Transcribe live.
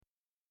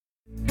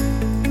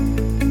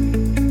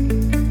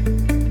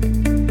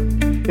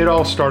It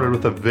all started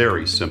with a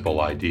very simple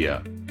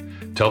idea.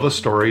 Tell the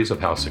stories of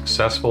how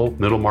successful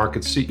middle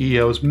market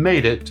CEOs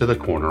made it to the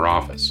corner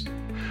office.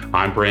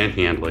 I'm Brant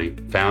Handley,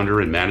 founder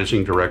and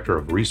managing director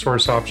of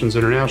Resource Options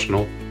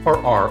International, or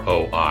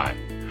ROI.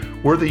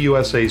 We're the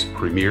USA's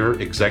premier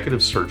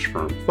executive search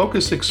firm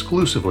focused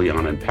exclusively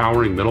on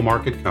empowering middle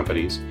market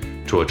companies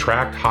to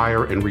attract,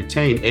 hire, and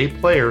retain A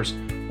players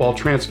while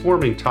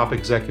transforming top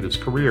executives'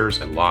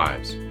 careers and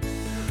lives.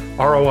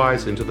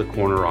 ROI's Into the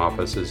Corner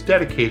office is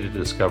dedicated to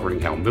discovering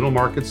how middle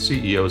market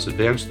CEOs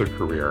advance their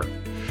career,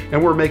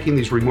 and we're making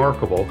these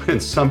remarkable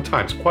and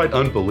sometimes quite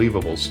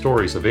unbelievable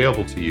stories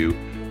available to you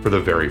for the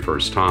very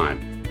first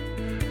time.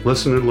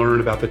 Listen and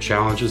learn about the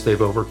challenges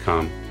they've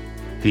overcome,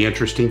 the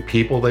interesting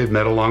people they've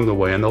met along the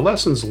way, and the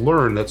lessons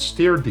learned that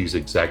steered these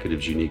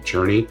executives' unique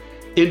journey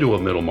into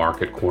a middle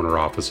market corner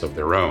office of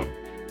their own.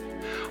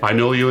 I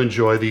know you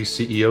enjoy these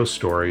CEO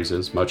stories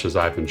as much as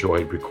I've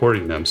enjoyed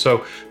recording them,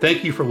 so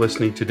thank you for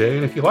listening today.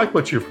 And if you like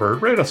what you've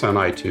heard, rate us on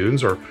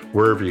iTunes or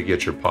wherever you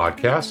get your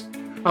podcasts.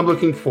 I'm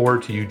looking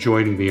forward to you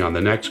joining me on the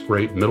next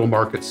great middle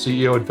market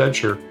CEO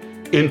adventure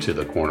into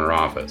the corner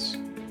office.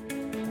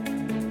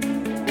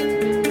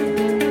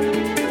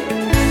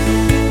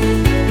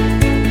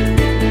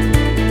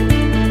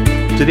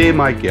 Today,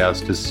 my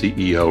guest is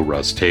CEO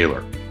Russ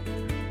Taylor.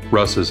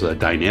 Russ is a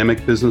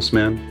dynamic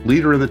businessman,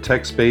 leader in the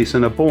tech space,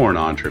 and a born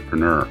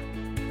entrepreneur.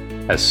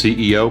 As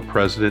CEO,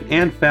 president,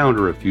 and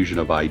founder of Fusion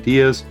of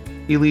Ideas,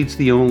 he leads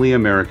the only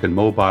American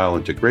mobile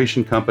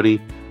integration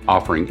company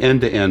offering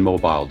end-to-end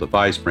mobile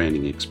device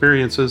branding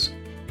experiences,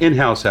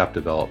 in-house app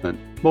development,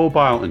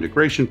 mobile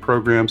integration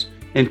programs,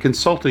 and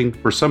consulting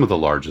for some of the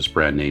largest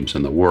brand names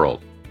in the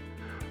world.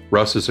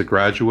 Russ is a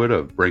graduate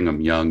of Brigham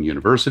Young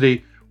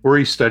University, where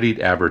he studied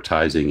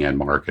advertising and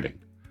marketing.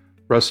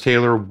 Russ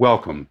Taylor,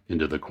 welcome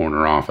into the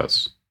corner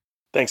office.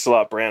 Thanks a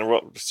lot, Brandon.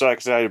 We're so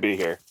excited to be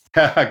here.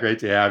 Great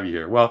to have you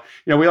here. Well,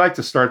 we like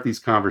to start these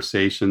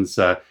conversations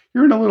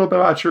hearing a little bit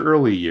about your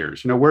early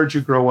years. Where'd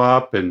you grow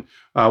up and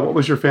what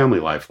was your family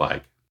life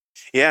like?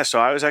 Yeah, so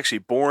I was actually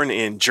born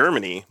in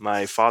Germany.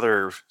 My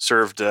father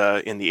served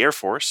in the Air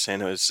Force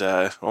and was,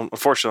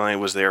 unfortunately,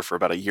 was there for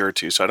about a year or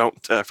two, so I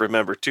don't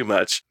remember too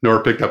much.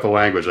 Nor picked up the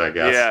language, I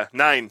guess. Yeah,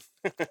 9.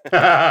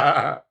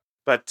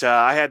 But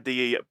I had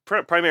the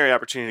primary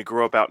opportunity to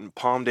grow up out in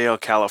Palmdale,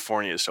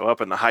 California, so up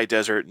in the high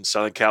desert in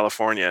Southern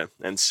California.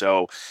 And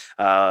so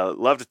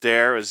loved it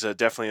there. It was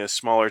definitely a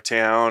smaller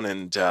town,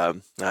 and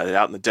out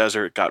in the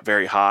desert, it got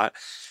very hot.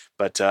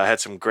 But I had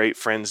some great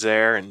friends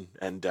there and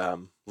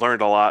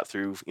learned a lot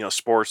through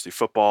sports, through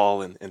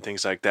football and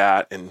things like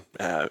that. And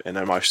then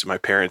obviously my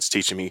parents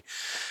teaching me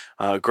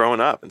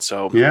growing up. And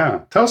so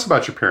yeah, tell us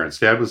about your parents.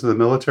 Dad was in the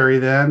military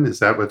then. Is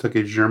that what took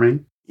you to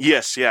Germany?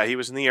 Yes, yeah, he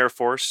was in the Air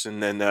Force,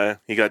 and then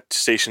he got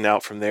stationed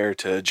out from there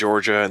to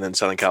Georgia and then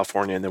Southern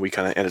California, and then we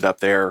kind of ended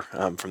up there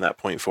from that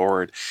point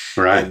forward.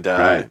 Right, and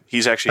right.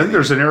 He's actually. I think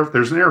there's an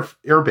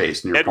air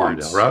base near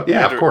Edwards. Palmdale, right?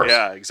 Yeah, of course.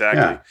 Yeah,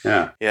 exactly.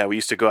 Yeah. We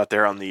used to go out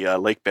there on the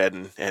lake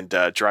bed and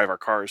drive our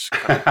cars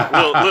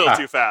a little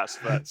too fast.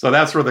 But so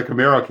that's where the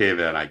Camaro came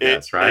in, I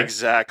guess, right?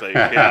 Exactly.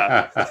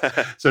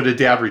 Yeah. So did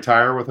Dad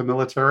retire with the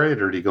military,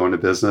 or did he go into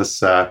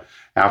business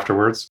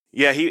afterwards?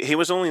 Yeah, he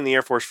was only in the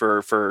Air Force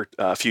for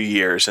a few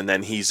years, and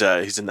then he's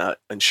in the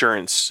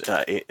insurance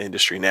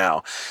industry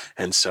now,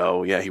 and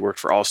so he worked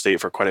for Allstate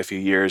for quite a few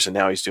years, and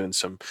now he's doing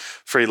some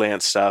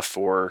freelance stuff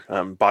for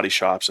body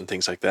shops and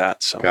things like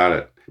that. So got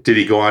it. Did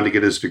he go on to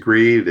get his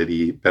degree? Did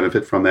he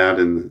benefit from that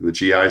in the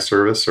GI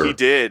service? Or? He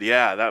did,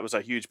 yeah. That was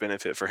a huge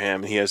benefit for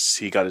him.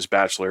 He got his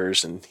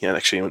bachelor's, and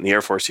actually in the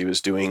Air Force he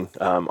was doing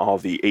all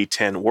the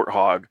A-10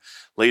 Warthog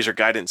laser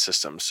guidance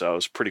systems. So it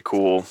was a pretty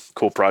cool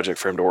project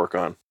for him to work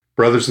on.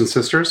 Brothers and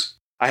sisters?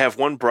 I have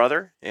one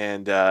brother,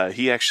 and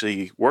he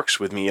actually works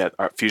with me at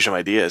Fusion of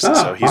Ideas. And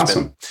so he's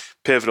awesome. been a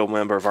pivotal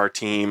member of our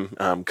team,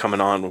 coming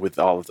on with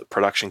all of the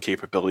production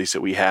capabilities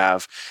that we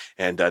have,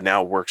 and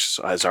now works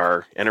as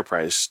our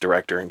enterprise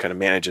director and kind of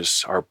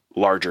manages our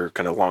larger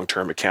kind of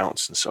long-term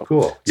accounts. And so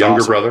cool.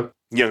 Younger awesome. brother?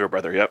 Younger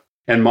brother, yep.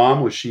 And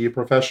mom, was she a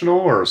professional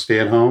or a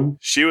stay-at-home?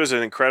 She was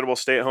an incredible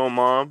stay-at-home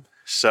mom.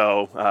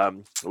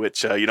 So,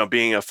 which,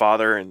 being a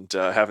father and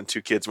having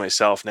 2 kids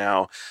myself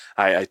now,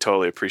 I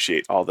totally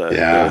appreciate all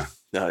the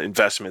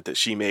investment that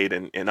she made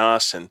in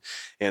us and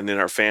in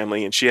our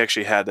family. And she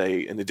actually had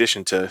in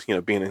addition to,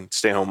 being a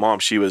stay-at-home mom,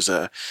 she was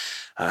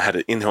had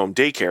an in-home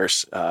daycare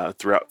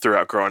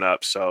throughout growing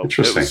up. So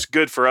it was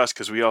good for us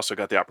because we also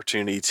got the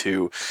opportunity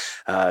to,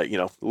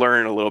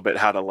 learn a little bit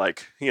how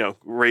to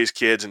raise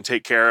kids and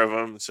take care of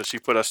them. So she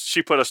put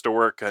us to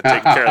work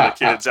taking care of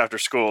the kids after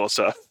school.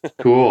 So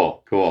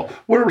Cool.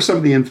 What were some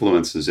of the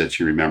influences that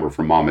you remember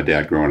from mom and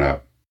dad growing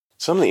up?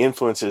 Some of the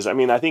influences,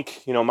 I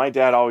think, my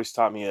dad always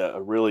taught me a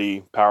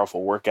really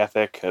powerful work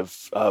ethic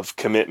of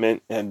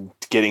commitment and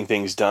getting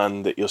things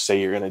done that you'll say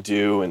you're going to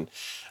do, and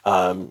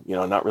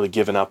not really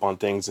giving up on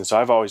things. And so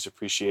I've always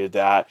appreciated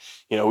that.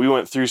 We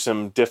went through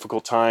some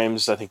difficult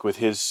times, I think, with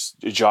his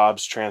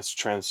jobs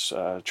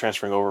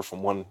transferring over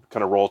from one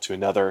kind of role to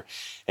another,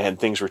 and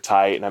things were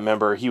tight. And I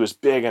remember he was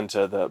big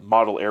into the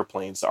model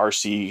airplanes, the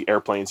RC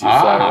airplanes he'd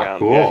fly around.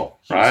 Cool. Yeah,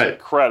 he's right. an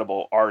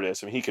incredible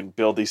artist. I mean, he can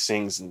build these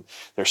things and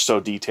they're so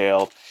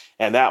detailed.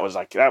 And that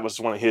was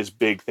one of his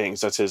big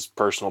things. That's his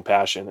personal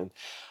passion. And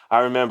I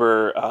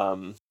remember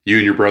you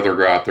and your brother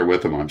go out there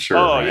with him, I'm sure.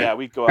 Oh, right? yeah,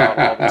 we'd go out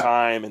all the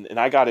time. And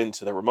I got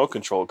into the remote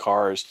control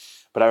cars.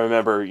 But I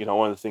remember,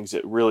 one of the things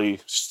that really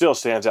still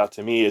stands out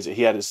to me is that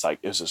he had it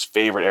was his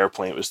favorite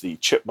airplane. It was the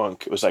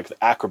Chipmunk. It was like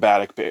the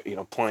acrobatic,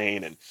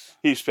 plane. And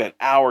he spent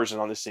hours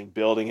on this thing,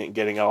 building it and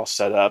getting it all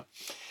set up.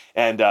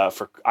 And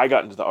I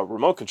got into the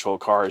remote control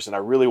cars, and I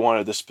really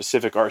wanted this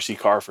specific RC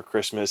car for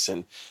Christmas,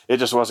 and it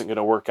just wasn't going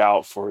to work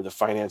out for the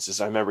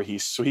finances. I remember he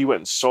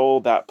went and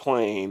sold that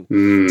plane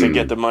to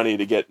get the money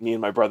to get me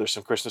and my brother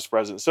some Christmas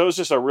presents. So it was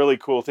just a really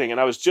cool thing, and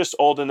I was just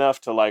old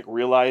enough to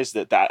realize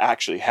that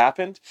actually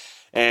happened,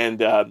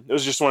 and it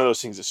was just one of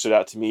those things that stood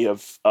out to me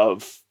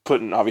of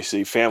putting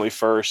obviously family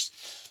first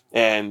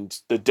and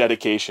the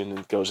dedication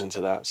that goes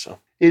into that. So.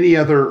 Any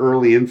other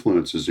early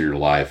influences in your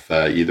life,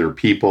 either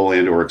people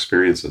and or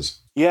experiences?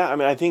 Yeah, I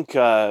mean, I think,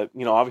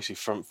 obviously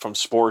from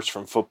sports,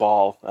 from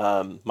football,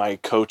 my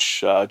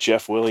coach,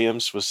 Jeff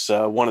Williams, was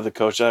one of the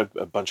coaches. I have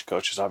a bunch of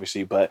coaches,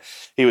 obviously, but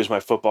he was my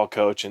football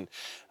coach. And,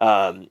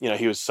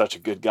 he was such a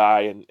good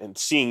guy. And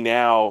seeing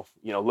now,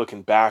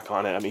 looking back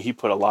on it, I mean, he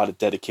put a lot of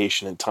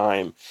dedication and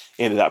time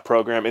into that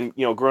program. And,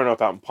 growing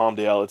up out in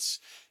Palmdale,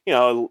 it's,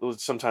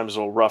 sometimes a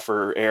little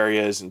rougher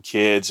areas and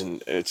kids,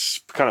 and it's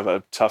kind of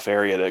a tough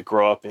area to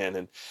grow up in.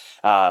 And,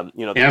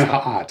 and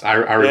hot.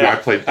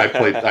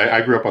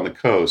 I grew up on the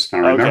coast,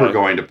 and I remember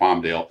going to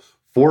Palmdale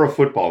for a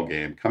football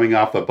game, coming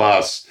off the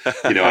bus,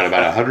 at about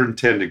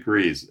 110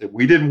 degrees.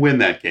 We didn't win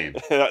that game.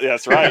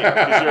 That's right.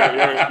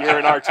 'Cause you're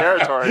in our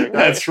territory. Right?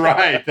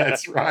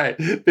 That's right.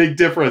 Big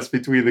difference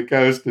between the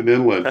coast and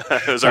inland.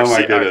 It was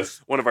my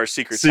goodness. One of our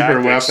secret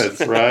weapons.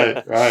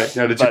 Right.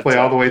 Now, did you play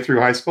all the way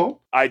through high school?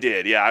 I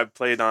did. Yeah. I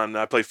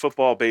played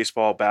football,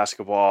 baseball,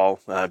 basketball,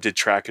 did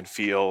track and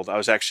field. I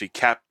was actually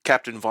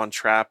Captain Von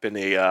Trapp in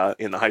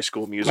the high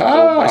school musical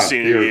my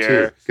senior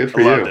year. Too. Good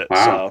for I you. loved it.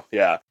 Wow. So,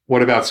 yeah.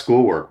 What about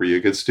schoolwork? Were you a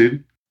good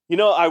student?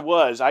 I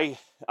was. I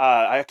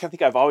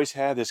think I've always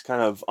had this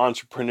kind of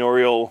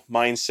entrepreneurial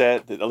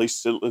mindset that at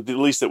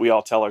least that we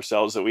all tell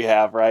ourselves that we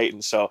have, right?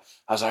 And so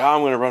I was like,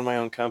 I'm going to run my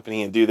own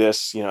company and do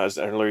this, as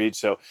an early age.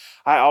 So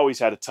I always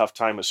had a tough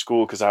time with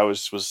school because I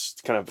was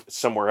kind of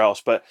somewhere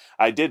else, but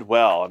I did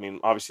well. I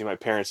mean, obviously my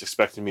parents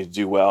expected me to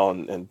do well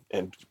and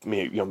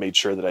made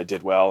sure that I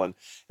did well. And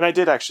I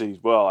did actually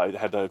well. I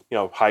had a,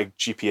 high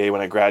GPA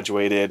when I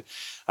graduated.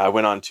 I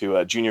went on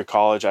to junior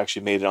college. I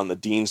actually made it on the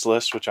dean's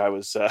list, which I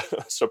was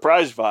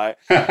surprised by.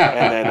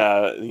 And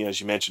then, as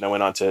you mentioned, I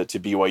went on to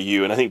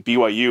BYU. And I think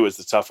BYU was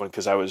the tough one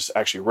because I was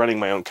actually running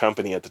my own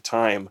company at the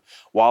time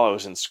while I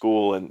was in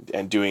school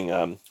and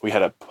doing, we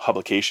had a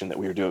publication that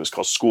we were doing. It was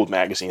called Schooled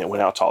Magazine. It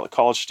went out to all the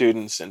college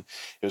students, and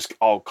it was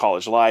all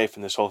college life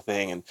and this whole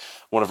thing. And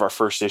one of our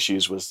first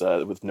issues was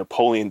with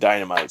Napoleon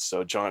Dynamite.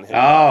 So John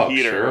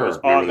Heater was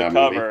on the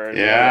cover. And,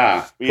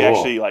 yeah. We cool.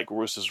 actually,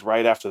 this was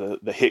right after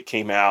the hit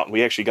came out, and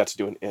we actually got to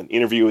do an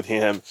interview with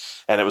him,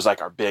 and it was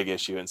our big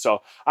issue. And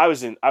so I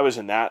was in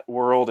that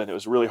world, and it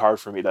was really hard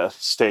for me to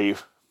stay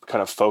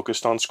kind of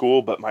focused on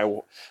school. But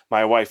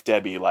my wife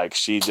Debbie,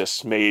 she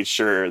just made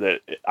sure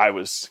that I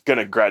was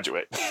gonna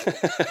graduate.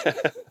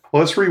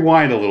 Well, let's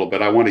rewind a little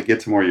bit. I want to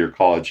get to more of your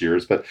college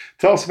years, but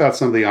tell us about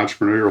some of the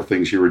entrepreneurial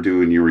things you were doing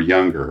when you were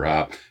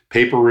younger.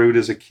 Paper route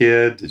as a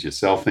kid? Did you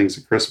sell things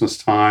at Christmas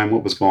time?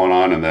 What was going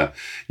on in the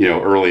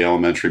early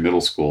elementary,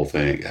 middle school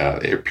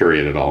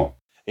period at all?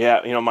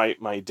 Yeah,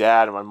 my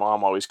dad and my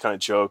mom always kind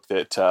of joke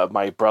that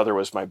my brother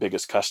was my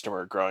biggest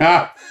customer growing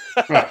up.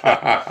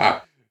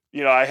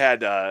 I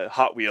had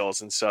Hot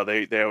Wheels, and so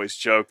they always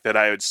joke that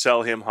I would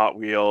sell him Hot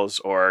Wheels,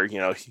 or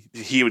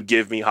he would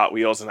give me Hot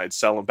Wheels and I'd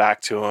sell them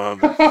back to him.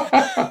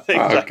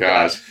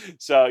 Gosh!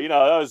 So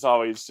that was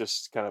always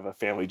just kind of a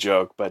family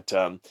joke. But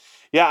there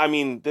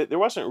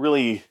wasn't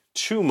really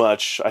too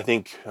much, I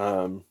think,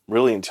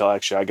 really until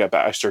actually I got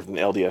back. I served in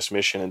the LDS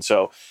mission, and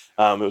so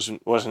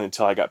it wasn't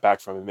until I got back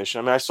from a mission.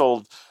 I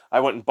mean, I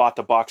went and bought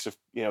the box of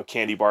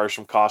candy bars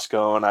from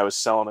Costco, and I was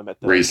selling them at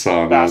the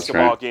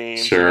basketball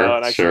games. Sure,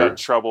 and I actually got in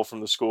trouble from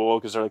the school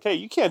because they're like, "Hey,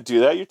 you can't do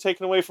that. You're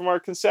taking away from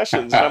our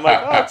concessions." And I'm like,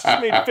 "Oh, it's just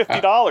made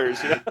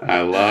 $50."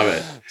 I love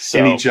it. So,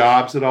 any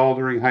jobs at all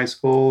during high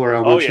school or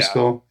elementary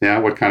school? Yeah.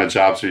 What kind of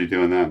jobs are you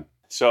doing then?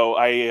 So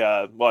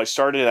I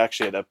started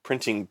actually at a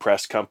printing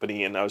press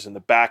company, and I was in the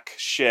back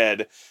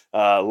shed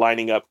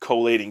lining up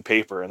collating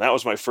paper, and that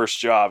was my first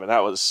job, and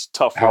that was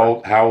tough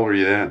work. How old were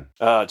you then?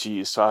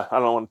 Geez, I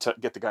don't want to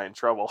get the guy in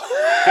trouble.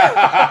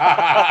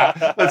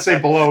 Let's say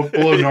below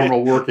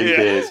normal working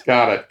days.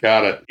 Got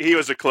it. He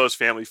was a close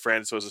family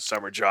friend, so it was a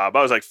summer job.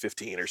 I was like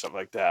 15 or something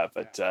like that.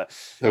 But so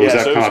was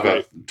that kind of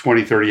a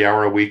 20, 30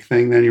 hour a week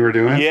thing then you were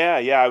doing?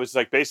 Yeah. I was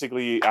like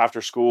basically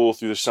after school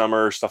through the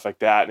summer, stuff like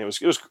that. And it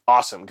was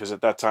awesome because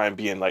at that time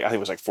being like, I think it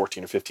was like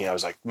 14 or 15, I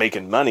was like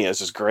making money.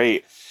 This is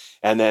great.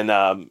 And then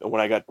when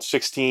I got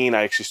 16,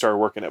 I actually started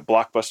working at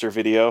Blockbuster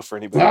Video for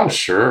anybody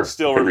that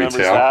still remembers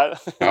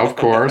that. Of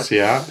course,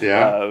 yeah.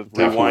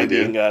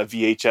 Rewinding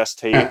VHS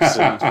tapes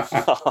and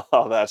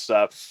all that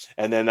stuff.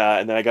 And then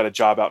I got a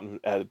job out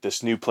at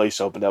this new place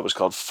opened up. It was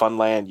called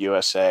Funland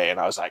USA. And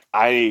I was like,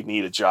 I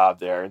need a job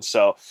there. And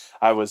so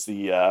I was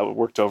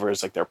worked over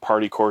as like their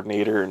party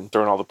coordinator and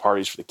throwing all the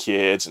parties for the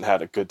kids and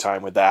had a good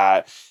time with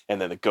that. And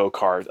then the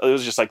go-kart. It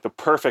was just like the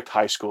perfect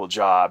high school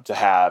job to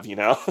have, you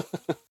know?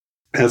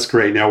 That's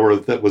great. Now,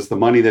 was the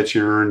money that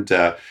you earned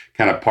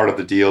kind of part of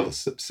the deal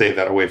to save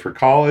that away for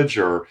college,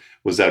 or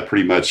was that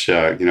pretty much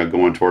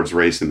going towards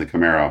racing the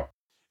Camaro?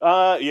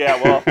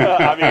 Yeah. Well,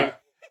 I mean,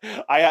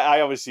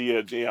 I obviously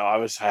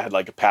I had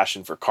like a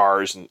passion for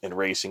cars and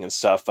racing and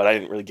stuff, but I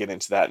didn't really get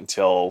into that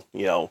until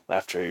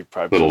after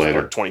probably a little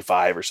later,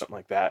 25 or something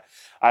like that.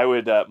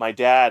 My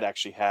dad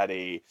actually had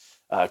a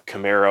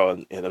Camaro,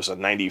 and it was a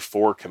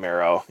 94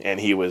 Camaro, and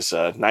he was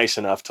nice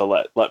enough to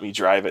let me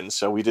drive it. And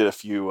so we did a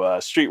few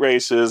street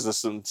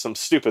races and some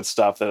stupid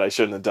stuff that I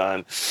shouldn't have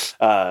done.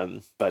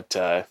 But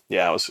it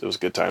was a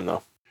good time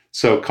though.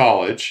 So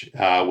college,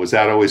 was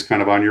that always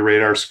kind of on your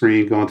radar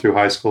screen going through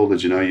high school?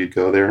 Did you know you'd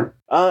go there?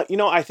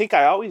 I think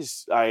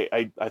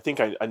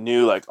I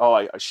knew like, oh,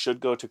 I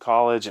should go to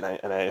college, and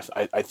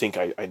I think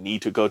I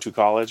need to go to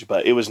college,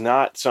 but it was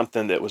not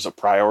something that was a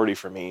priority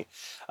for me.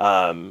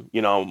 My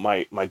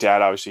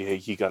dad, obviously,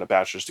 he got a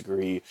bachelor's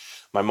degree.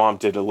 My mom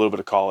did a little bit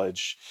of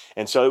college.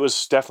 And so it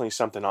was definitely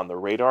something on the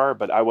radar,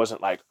 but I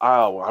wasn't like,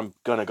 oh, I'm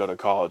going to go to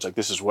college. Like,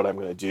 this is what I'm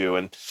going to do.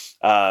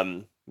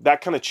 And,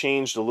 that kind of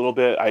changed a little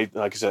bit.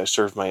 Like I said, I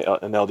served an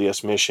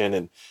LDS mission,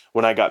 and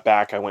when I got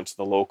back, I went to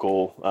the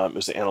local. It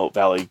was the Antelope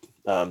Valley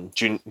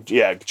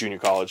junior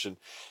college,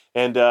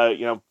 and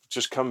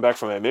just coming back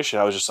from my mission,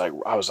 I was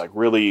like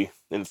really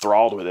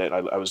enthralled with it.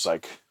 I was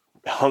like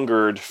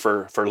hungered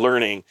for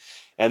learning,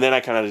 and then I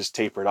kind of just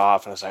tapered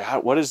off, and I was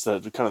like, what is the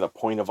kind of the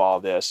point of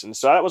all this? And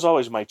so that was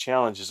always my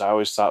challenge. Is I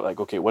always thought like,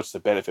 okay, what's the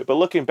benefit? But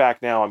looking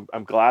back now,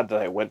 I'm glad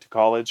that I went to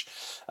college.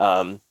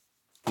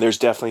 There's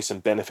definitely some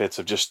benefits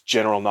of just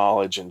general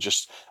knowledge and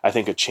just, I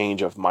think, a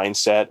change of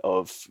mindset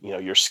of,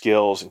 your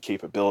skills and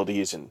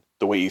capabilities and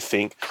the way you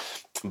think.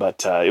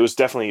 But it was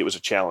a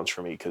challenge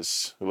for me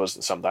because it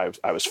wasn't something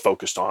I was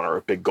focused on or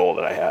a big goal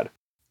that I had.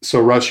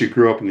 So Russ, you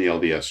grew up in the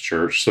LDS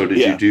church. So did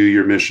you do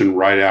your mission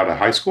right out of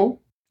high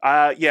school?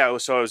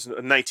 So I was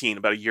 19,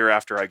 about a year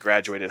after I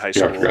graduated high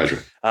school.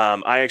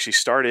 I actually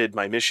started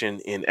my mission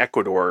in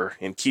Ecuador,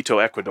 in Quito,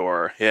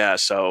 Ecuador. Yeah,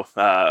 so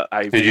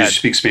Did you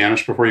speak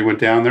Spanish before you went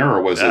down there,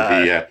 or was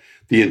it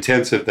the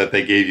intensive that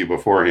they gave you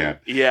beforehand?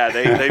 Yeah,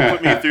 they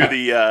put me through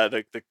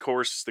the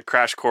course, the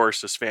crash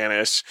course of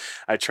Spanish.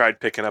 I tried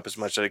picking up as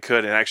much as I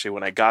could, and actually,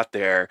 when I got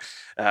there,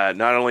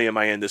 not only am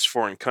I in this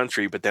foreign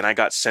country, but then I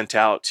got sent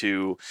out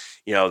to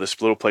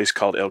this little place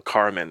called El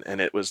Carmen,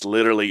 and it was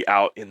literally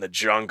out in the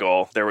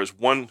jungle. There was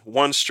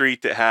one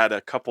street that had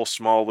a couple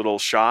small little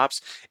shops,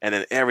 and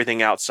then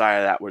everything outside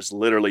of that was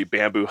literally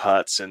bamboo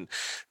huts and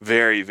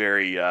very,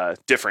 very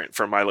different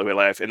from my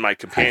life. And my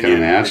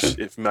companion,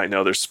 if you might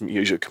know, there's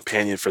usually a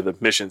companion for the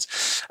missions.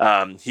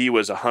 He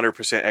was 100%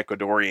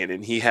 Ecuadorian,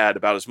 and he had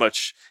about as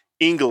much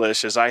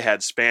English as I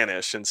had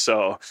Spanish. And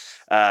so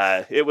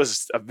it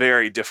was a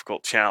very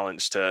difficult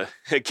challenge to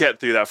get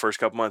through that first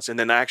couple months. And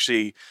then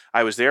actually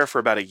I was there for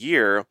about a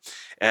year,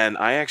 and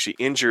I actually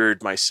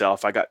injured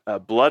myself. I got a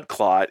blood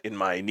clot in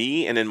my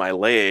knee and in my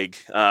leg.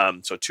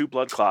 So 2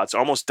 blood clots,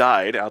 almost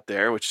died out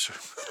there, which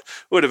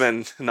would have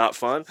been not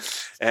fun.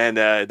 And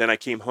then I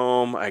came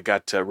home. I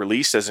got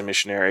released as a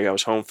missionary. I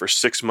was home for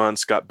 6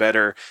 months, got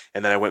better.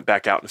 And then I went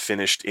back out and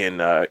finished in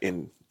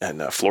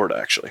Florida,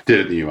 actually. Did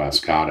it in the U.S.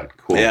 Got it.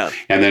 Cool. Yeah.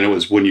 And then it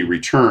was when you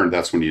returned,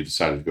 that's when you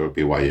decided to go to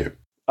BYU.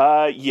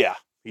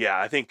 Yeah.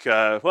 I think,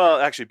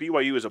 actually,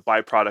 BYU is a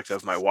byproduct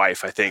of my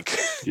wife, I think.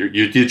 You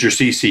did your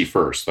CC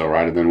first, though,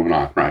 right? And then went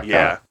on, right?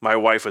 Yeah. My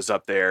wife was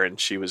up there, and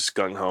she was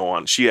gung-ho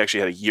on. She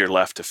actually had a year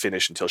left to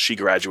finish until she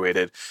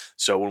graduated.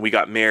 So when we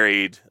got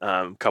married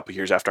a couple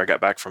years after I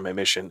got back from my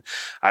mission,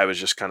 I was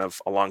just kind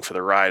of along for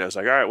the ride. I was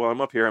like, all right, well,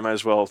 I'm up here. I might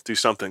as well do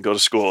something, go to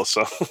school.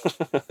 So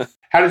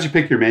How did you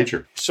pick your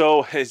major?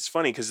 So it's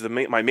funny because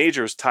my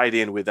major was tied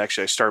in with,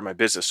 actually, I started my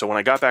business. So when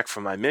I got back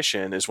from my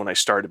mission is when I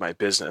started my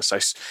business.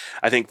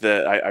 I think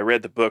that I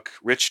read the book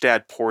Rich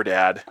Dad, Poor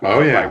Dad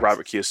by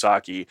Robert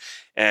Kiyosaki.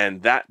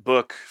 And that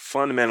book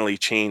fundamentally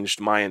changed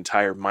my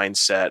entire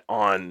mindset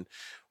on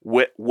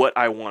what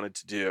I wanted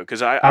to do.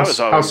 Because I was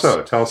always... How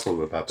so? Tell us a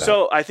little bit about that.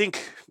 So I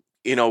think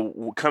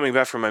coming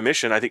back from my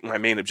mission, I think my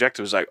main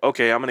objective was like,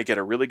 okay, I'm going to get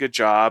a really good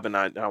job, and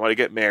I want to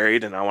get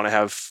married, and I want to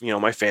have,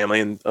 my family.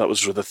 And that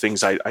was the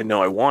things I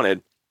know I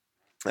wanted.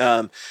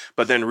 But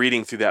then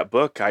reading through that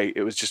book,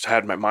 it was just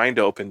had my mind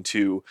open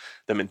to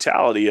the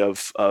mentality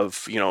of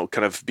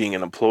kind of being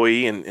an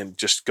employee and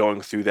just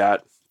going through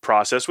that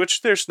process,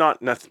 which there's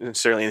not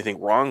necessarily anything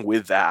wrong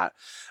with that.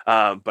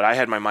 But I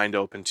had my mind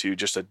open to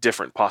just a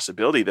different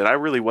possibility that I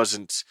really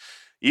wasn't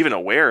even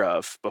aware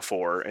of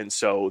before. And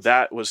so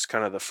that was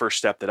kind of the first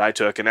step that I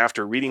took. And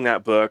after reading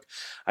that book,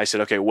 I said,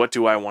 okay, what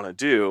do I want to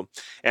do?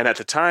 And at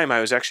the time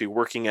I was actually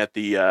working at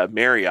the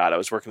Marriott. I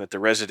was working at the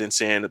Residence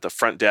Inn at the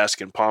front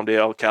desk in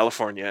Palmdale,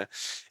 California.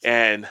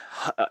 And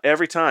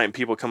every time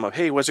people come up,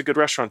 hey, what's a good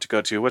restaurant to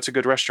go to? What's a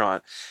good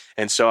restaurant?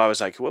 And so I was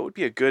like, what would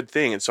be a good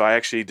thing? And so I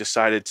actually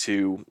decided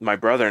my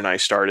brother and I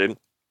started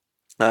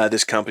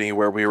this company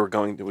where we were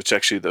going to, which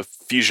actually the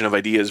Fusion of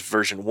Ideas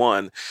version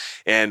 1.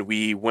 And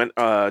we went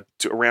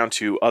around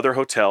to other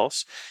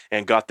hotels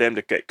and got them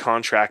to get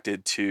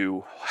contracted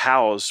to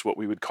house what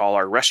we would call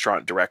our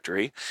restaurant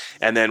directory.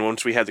 And then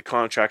once we had the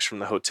contracts from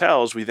the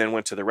hotels, we then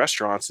went to the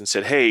restaurants and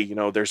said, hey,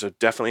 there's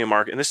definitely a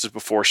market. And this is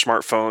before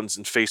smartphones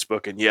and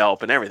Facebook and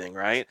Yelp and everything,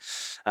 right?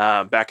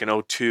 Back in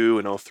 2002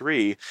 and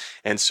 2003.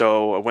 And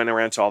so I went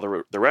around to all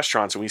the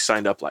restaurants, and we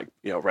signed up like,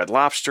 Red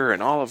Lobster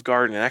and Olive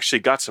Garden, and actually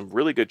got some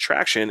really good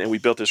traction. And we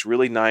built this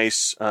really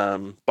nice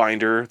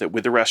binder that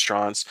with the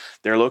restaurants,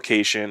 their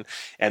location,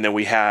 and then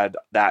we had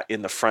that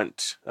in the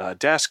front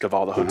desk of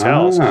all the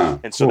hotels.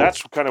 And so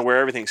that's kind of where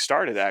everything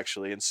started,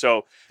 actually. And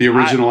so the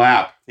original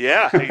app.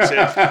 Yeah,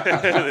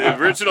 exactly. The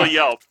original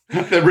Yelp.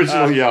 The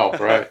original Yelp,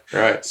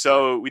 right.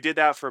 So we did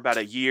that for about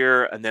a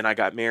year, and then I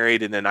got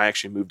married, and then I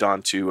actually moved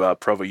on to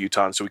Provo,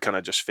 Utah, and so we kind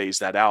of just phased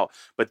that out.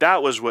 But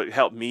that was what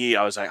helped me.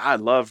 I was like, I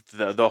loved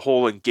the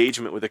whole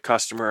engagement with the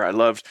customer. I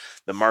loved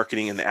the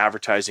marketing and the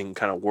advertising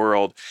kind of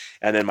world.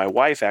 And then my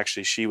wife,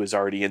 actually, she was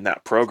already in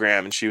that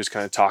program, and she was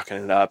kind of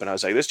talking it up, and I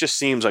was like, this just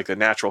seems like the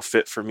natural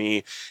fit for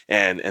me.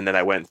 And then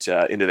I went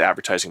into the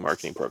advertising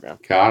marketing program.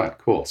 Got it.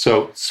 Cool.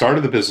 So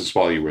started the business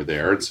while you were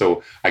there. And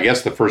so I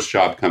guess the first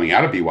job coming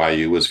out of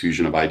BYU was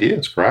Fusion of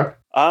Ideas, correct?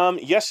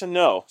 Yes and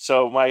no.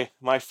 So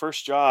my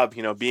first job,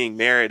 being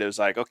married, it was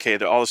like, okay,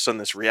 all of a sudden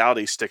this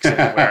reality sticks in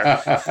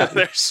where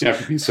you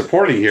have to be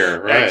supporting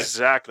here, right?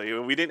 Exactly.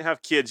 We didn't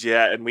have kids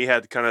yet, and we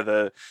had kind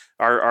of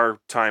our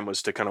time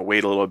was to kind of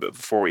wait a little bit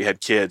before we had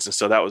kids. And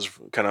so that was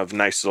kind of a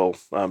nice little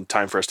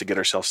time for us to get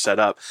ourselves set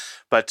up.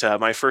 But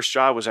my first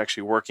job was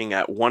actually working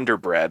at Wonder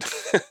Bread.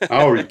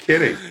 Oh, are you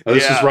kidding? Oh,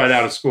 this is right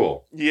out of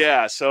school.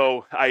 Yeah.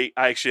 So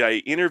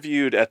I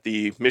interviewed at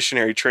the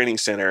Missionary Training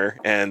Center,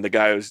 and the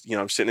guy was,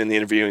 I'm sitting in the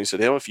interview, and he said,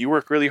 hey, if you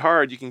work really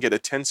hard, you can get a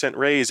 10-cent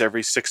raise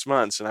every 6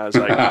 months. And I was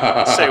like,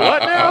 say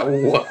what now?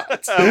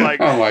 What? I'm like,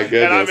 oh my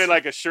goodness. And I'm in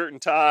like a shirt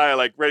and tie,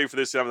 like ready for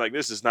this. And I'm like,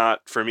 this is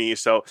not for me.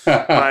 So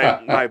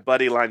my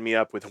buddy lined me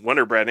up with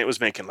Wonder Bread, and it was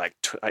making like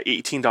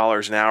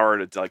 $18 an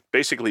hour to like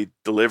basically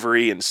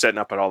delivery and setting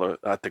up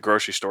at the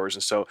grocery stores.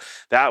 And so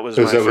that was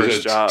my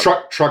first job.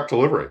 Truck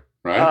delivery.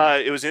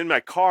 Right. It was in my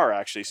car,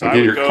 actually. So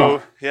I would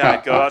go,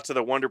 I'd go out to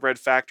the Wonder Bread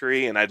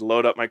factory, and I'd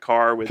load up my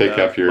car with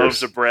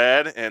loaves of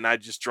bread, and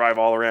I'd just drive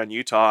all around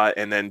Utah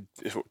and then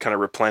kind of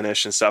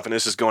replenish and stuff. And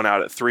this is going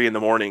out at 3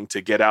 a.m. to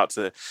get out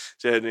to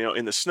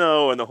in the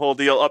snow and the whole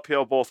deal,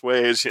 uphill both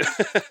ways.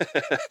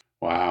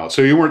 Wow.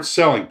 So you weren't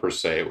selling per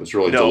se; it was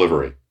really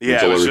delivery.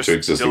 Yeah, it was just to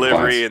existing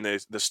delivery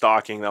clients. And the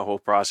stocking, that whole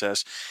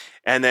process.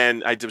 And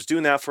then I was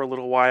doing that for a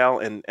little while.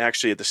 And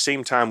actually, at the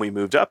same time we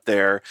moved up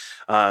there,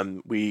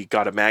 we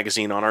got a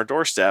magazine on our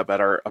doorstep at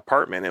our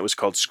apartment. It was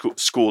called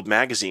Schooled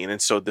Magazine.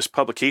 And so this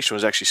publication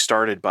was actually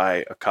started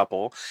by a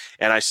couple.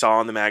 And I saw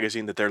in the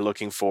magazine that they're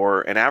looking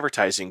for an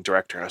advertising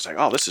director. And I was like,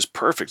 oh, this is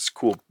perfect. It's a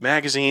cool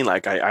magazine.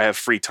 Like I have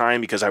free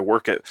time because I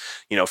work at,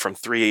 from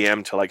 3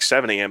 a.m. to like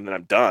 7 a.m. Then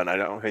I'm done. I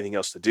don't have anything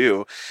else to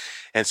do.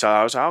 And so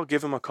I'll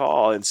give him a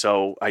call. And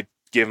so I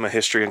give them a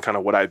history and kind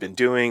of what I've been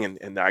doing.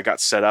 And I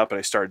got set up and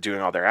I started doing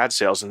all their ad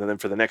sales. And then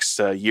for the next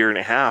year and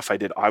a half,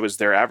 I was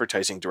their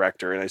advertising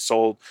director, and I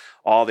sold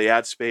all the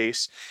ad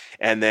space.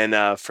 And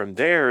then from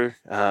there,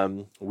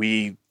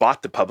 we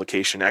bought the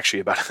publication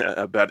actually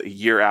about a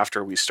year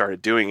after we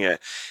started doing it.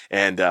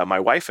 And my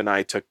wife and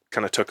I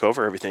took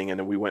over everything, and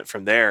then we went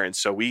from there. And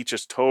so we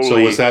just totally.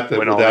 So was that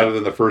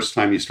the first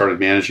time you started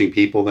managing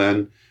people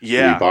then?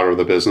 Yeah. You bought over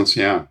the business?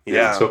 Yeah.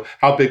 So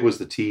how big was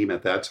the team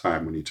at that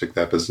time when you took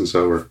that business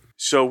over?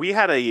 So we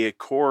had a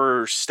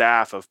core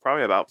staff of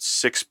probably about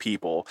 6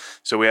 people.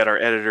 So we had our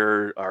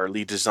editor, our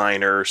lead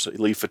designer,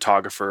 lead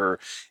photographer,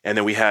 and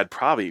then we had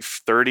probably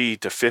 30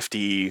 to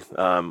 50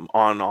 on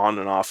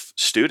and off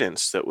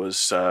students that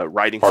was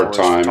writing for us,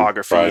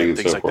 photography, and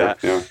things like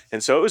that. Yeah.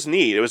 And so it was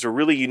neat. It was a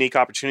really unique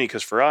opportunity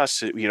because for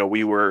us,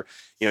 we were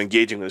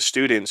engaging with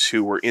students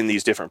who were in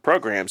these different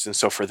programs. And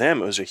so for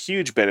them, it was a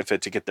huge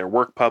benefit to get their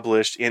work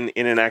published in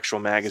an actual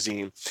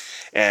magazine.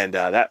 And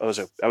that was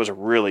a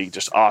really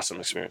just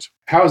awesome experience.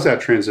 How has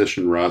that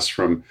transition, Russ,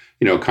 from,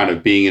 kind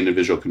of being an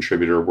individual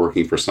contributor,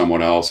 working for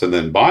someone else, and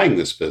then buying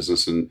this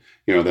business and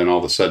then all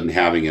of a sudden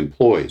having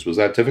employees. Was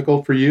that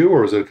difficult for you,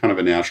 or was it kind of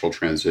a natural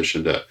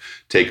transition to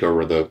take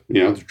over the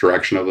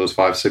direction of those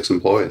 5, 6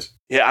 employees?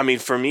 Yeah, I mean,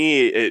 for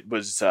me, it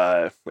was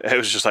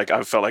just like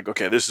I felt like,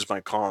 okay, this is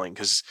my calling,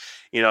 because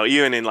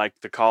even in like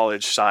the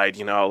college side,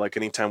 like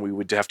anytime we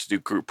would have to do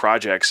group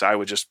projects, I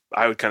would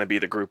kind of be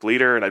the group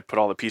leader, and I'd put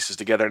all the pieces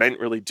together, and I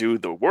didn't really do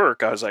the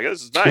work. I was like,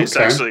 this is nice,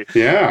 Okay. actually.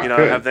 Yeah,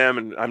 I have them,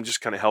 and I'm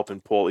just kind of helping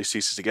pull all these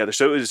pieces together.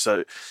 So it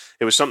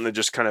was something that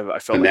just kind of I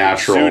felt a like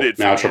natural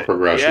from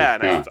progression. Yeah,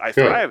 and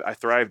I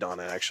thrived on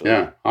it, actually.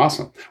 Yeah,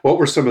 awesome. What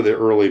were some of the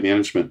early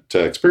management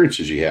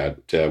experiences you had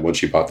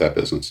once you bought that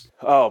business?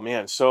 Oh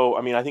man. So,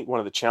 I mean, I think one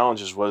of the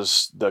challenges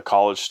was the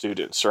college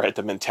students, right?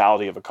 The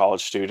mentality of a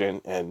college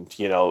student, and,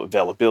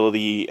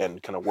 availability,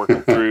 and kind of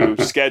working through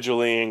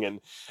scheduling,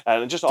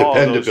 and just all of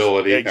those.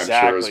 Dependability, Exactly.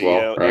 I'm sure, as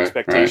well. Right,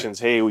 expectations.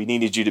 Right. Hey, we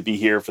needed you to be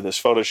here for this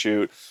photo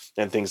shoot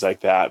and things like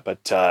that.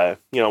 But,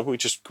 we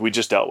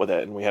just dealt with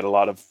it, and we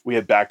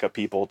had backup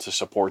people to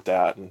support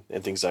that,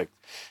 and things like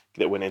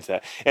that went into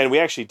that. And we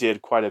actually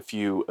did quite a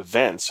few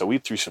events. So we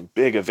threw some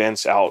big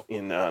events out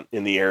in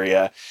the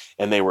area,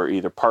 and they were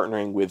either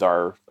partnering with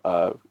our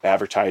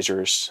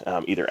advertisers,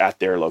 either at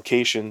their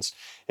locations.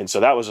 And so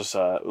that was just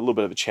a little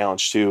bit of a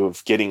challenge too,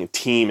 of getting a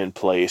team in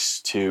place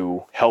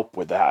to help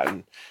with that.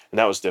 And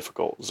that was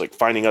difficult. It was like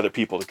finding other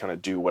people to kind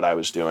of do what I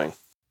was doing.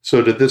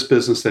 So did this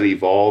business then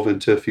evolve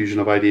into Fusion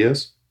of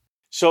Ideas?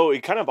 So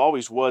it kind of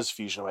always was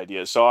Fusion of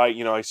Ideas. So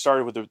I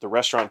started with the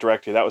restaurant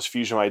directory. That was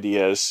Fusion of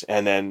Ideas,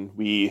 and then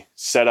we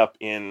set up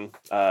in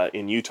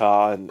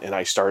Utah, and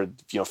I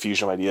started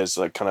Fusion of Ideas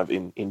like kind of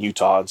in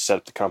Utah, and set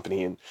up the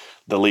company and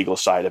the legal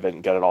side of it,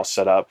 and got it all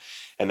set up.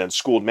 And then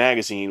Schooled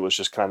Magazine was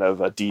just kind of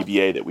a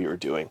DBA that we were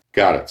doing.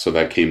 Got it. So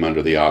that came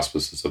under the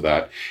auspices of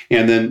that.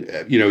 And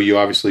then, you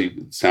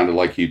obviously sounded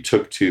like you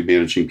took to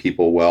managing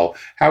people well.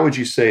 How would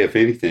you say, if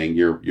anything,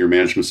 your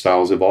management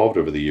style has evolved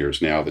over the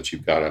years now that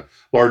you've got a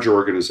larger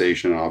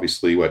organization,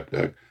 obviously,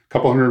 a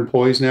couple hundred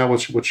employees now?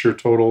 What's your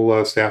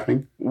total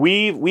staffing?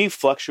 We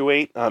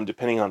fluctuate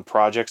depending on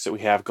projects that we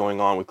have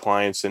going on with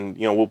clients, and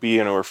we'll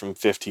be anywhere from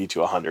 50 to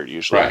 100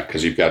 usually. Right,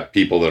 because you've got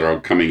people that are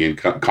coming in,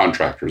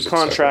 contractors,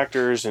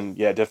 and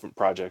different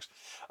projects.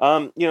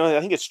 I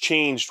think it's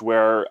changed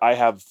where I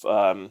have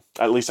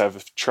at least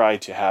I've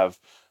tried to have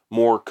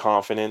more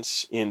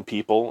confidence in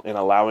people and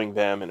allowing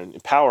them and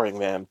empowering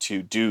them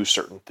to do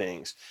certain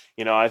things.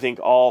 I think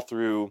all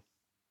through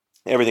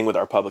everything with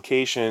our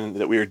publication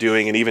that we were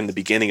doing, and even the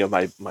beginning of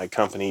my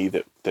company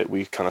that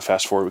we kind of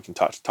fast forward, we can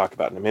talk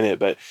about in a minute.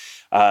 But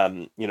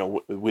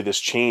with this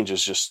change,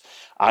 is just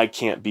I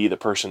can't be the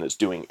person that's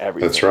doing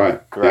everything. That's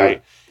right.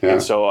 Right. Yeah.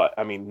 And so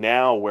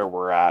now where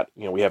we're at,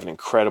 we have an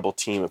incredible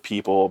team of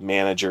people,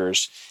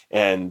 managers,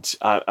 and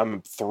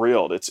I'm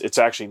thrilled. It's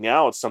actually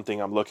now it's something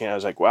I'm looking at. I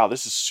was like, wow,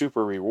 this is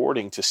super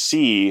rewarding to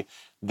see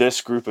this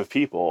group of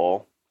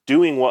people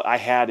doing what I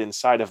had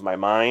inside of my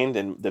mind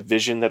and the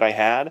vision that I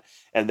had,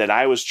 and that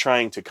I was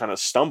trying to kind of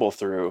stumble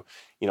through.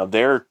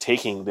 They're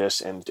taking this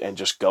and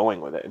just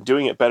going with it and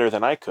doing it better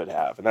than I could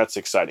have. And that's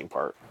the exciting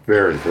part.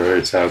 Very,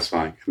 very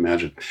satisfying.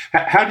 Imagine.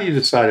 How do you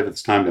decide if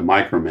it's time to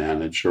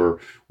micromanage, or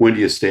when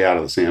do you stay out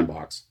of the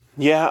sandbox?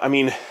 Yeah. I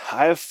mean,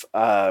 I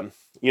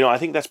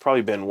think that's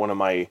probably been one of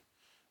my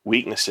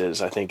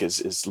weaknesses, I think,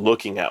 is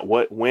looking at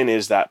when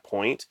is that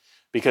point,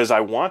 because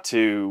I want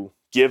to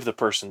give the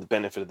person the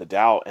benefit of the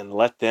doubt and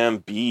let them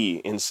be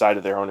inside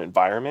of their own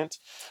environment.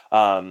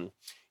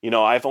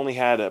 I've only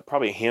had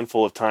probably a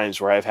handful of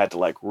times where I've had to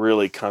like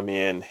really come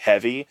in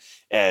heavy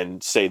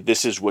and say,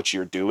 this is what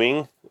you're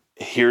doing.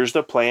 Here's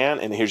the plan,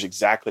 and here's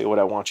exactly what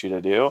I want you to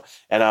do.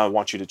 And I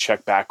want you to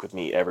check back with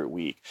me every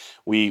week.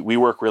 We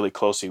work really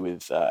closely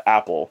with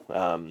Apple.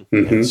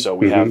 And so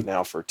we have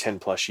now for 10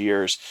 plus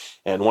years.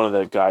 And one of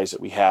the guys that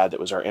we had that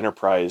was our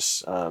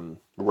enterprise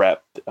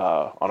rep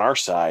on our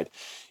side,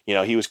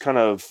 he was kind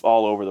of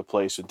all over the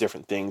place with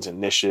different things,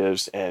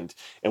 initiatives, and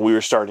we were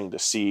starting to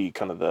see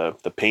kind of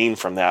the pain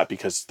from that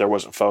because there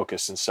wasn't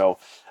focus. And so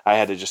I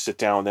had to just sit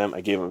down with them.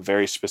 I gave them a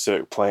very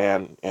specific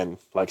plan, and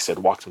like I said,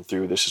 walk them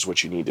through, this is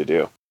what you need to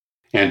do.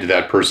 And did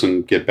that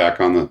person get back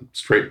on the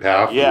straight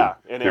path? Yeah,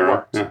 and it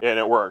worked. Yeah. And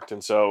it worked.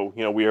 And so,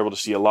 we were able to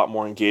see a lot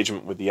more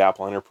engagement with the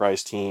Apple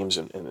enterprise teams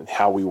and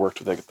how we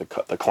worked with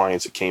the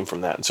clients that came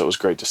from that. And so it was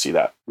great to see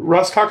that.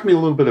 Russ, talk to me a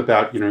little bit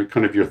about,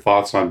 kind of your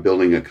thoughts on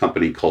building a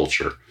company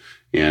culture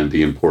and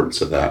the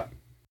importance of that.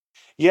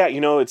 Yeah,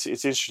 it's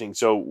interesting.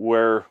 So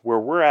where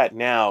we're at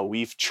now,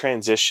 we've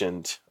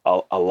transitioned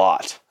a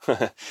lot,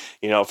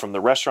 from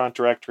the restaurant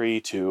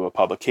directory to a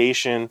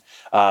publication.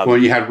 Well,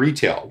 you had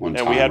retail one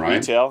time, and we had right?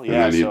 retail,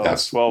 yeah. So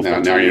that's 12,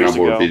 now you're on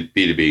board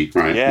B2B,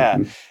 right? Yeah,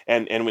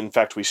 and in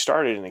fact, we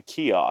started in a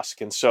kiosk,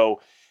 and so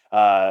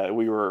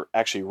we were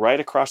actually right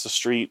across the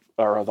street,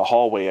 or the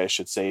hallway, I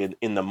should say,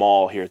 in the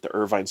mall here at the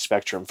Irvine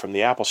Spectrum from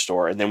the Apple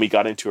store, and then we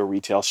got into a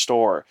retail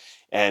store,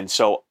 and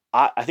so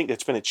I think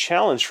that's been a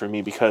challenge for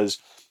me because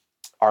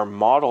our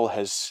model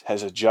has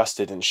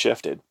adjusted and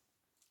shifted.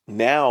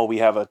 Now we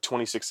have a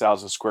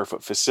 26,000 square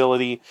foot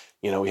facility.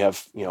 We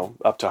have,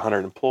 up to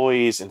 100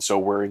 employees. And so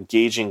we're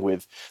engaging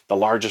with the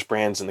largest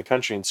brands in the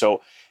country. And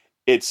so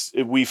I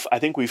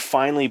think we've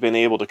finally been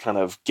able to kind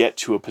of get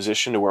to a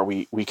position to where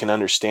we can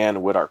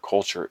understand what our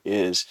culture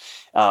is,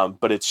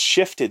 but it's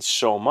shifted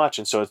so much,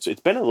 and so it's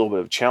been a little bit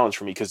of a challenge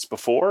for me because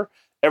before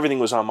everything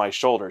was on my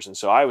shoulders, and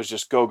so I was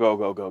just go go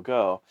go go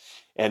go,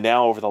 and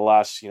now over the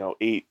last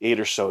eight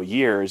or so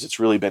years, it's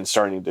really been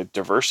starting to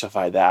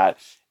diversify that,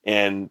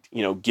 and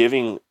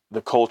giving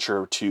the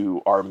culture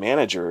to our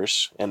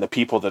managers and the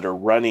people that are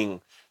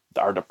running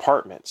our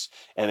departments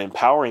and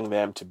empowering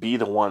them to be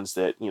the ones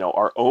that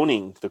are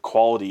owning the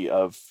quality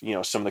of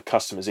some of the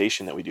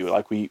customization that we do.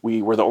 Like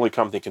we're the only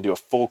company that can do a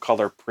full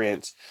color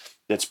print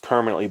that's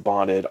permanently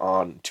bonded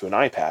on to an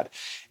iPad,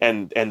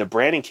 and the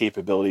branding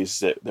capabilities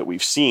that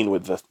we've seen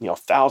with the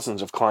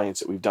thousands of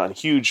clients that we've done,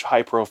 huge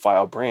high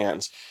profile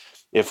brands.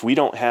 If we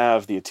don't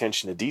have the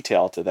attention to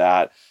detail to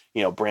that,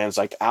 brands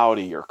like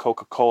Audi or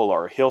Coca-Cola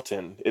or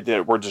Hilton,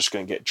 we're just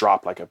going to get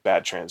dropped like a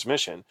bad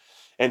transmission.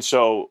 And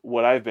so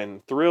what I've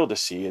been thrilled to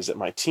see is that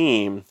my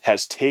team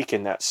has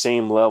taken that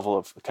same level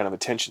of kind of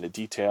attention to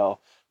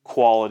detail,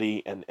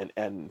 quality,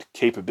 and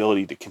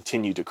capability to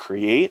continue to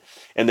create,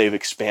 and they've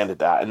expanded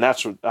that. And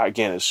that's what,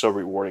 again, is so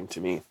rewarding to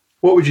me.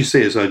 What would you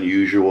say is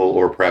unusual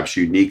or perhaps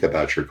unique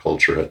about your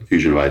culture at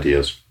Fusion of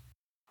Ideas?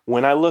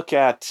 When I look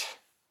at,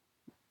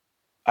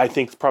 I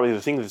think probably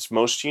the thing that's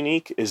most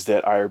unique is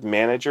that our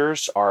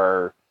managers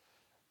are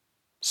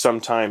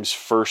sometimes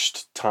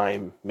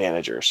first-time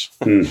managers.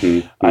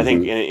 I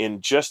think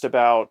in just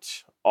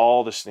about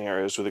all the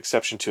scenarios, with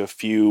exception to a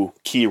few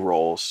key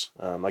roles,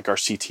 like our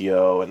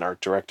CTO and our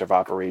director of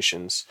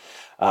operations,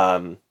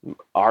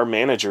 our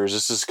managers,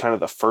 this is kind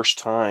of the first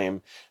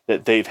time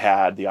that they've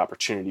had the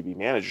opportunity to be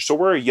managers. So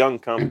we're a young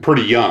company. And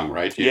pretty young,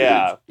 right?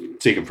 Yeah.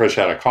 Taking fresh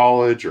out of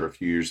college or a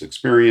few years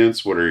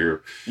experience. What are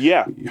your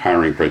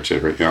hiring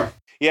criteria?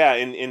 Yeah,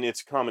 and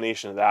it's a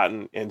combination of that.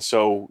 And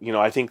so,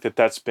 I think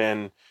that's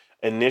been,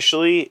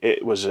 initially,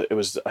 it was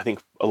I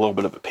think a little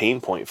bit of a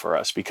pain point for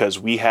us because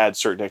we had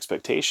certain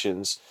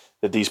expectations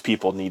that these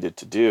people needed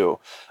to do.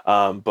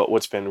 But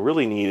what's been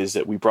really neat is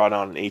that we brought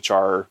on an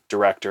HR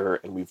director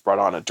and we've brought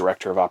on a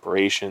director of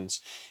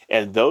operations,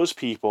 and those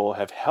people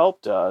have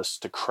helped us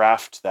to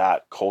craft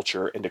that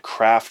culture and to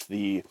craft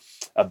the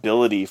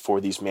ability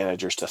for these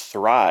managers to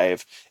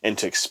thrive and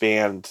to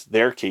expand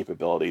their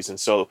capabilities.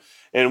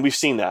 And we've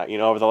seen that,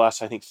 over the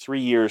last, I think, 3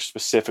 years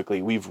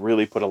specifically, we've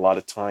really put a lot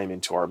of time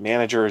into our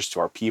managers, to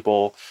our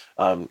people,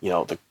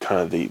 the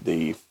kind of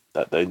the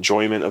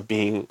enjoyment of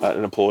being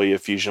an employee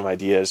of Fusion of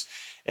Ideas.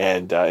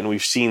 And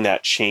we've seen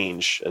that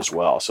change as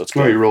well. So it's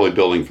good. Well, you're really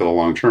building for the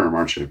long term,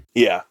 aren't you?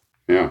 Yeah.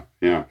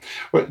 Yeah.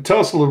 Well, tell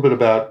us a little bit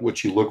about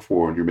what you look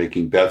for when you're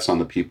making bets on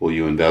the people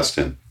you invest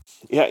in.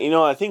 Yeah,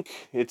 I think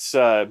it's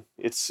a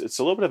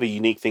little bit of a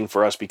unique thing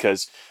for us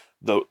because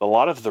a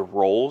lot of the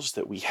roles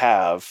that we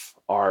have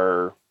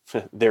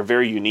they're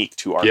very unique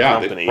to our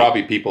company.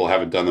 Probably people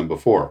haven't done them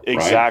before,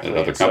 exactly. Right?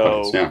 At other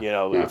companies.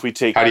 So, if we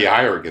take, how do you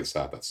hire against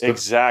that? That's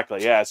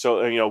exactly. Yeah. So,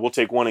 we'll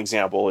take one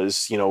example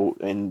is,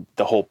 in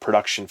the whole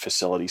production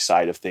facility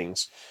side of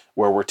things,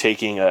 where we're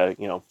taking a,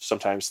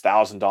 sometimes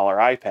 $1,000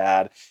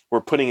 iPad,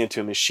 we're putting it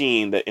into a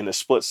machine that in a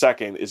split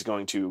second is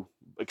going to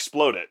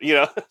explode it,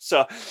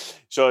 so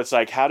it's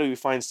like, how do we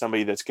find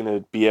somebody that's going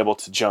to be able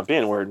to jump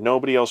in where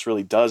nobody else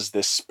really does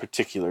this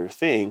particular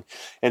thing?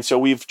 And so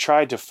we've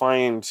tried to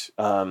find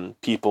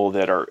people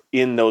that are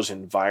in those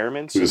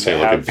environments. You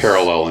say like in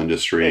parallel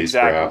industries,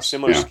 exactly, perhaps.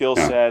 Similar skill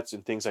sets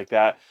and things like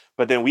that.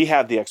 But then we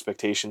have the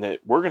expectation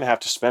that we're going to have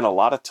to spend a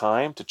lot of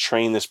time to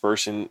train this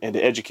person and to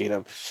educate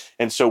them.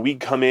 And so we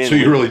come in. So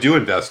you really do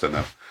invest in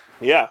them.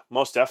 Yeah,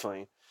 most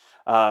definitely.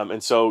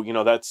 And so,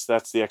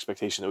 that's the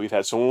expectation that we've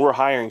had. So when we're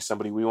hiring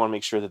somebody, we want to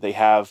make sure that they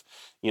have,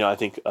 I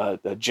think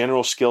a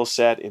general skill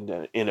set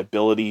and an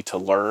ability to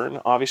learn,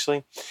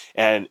 obviously,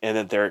 and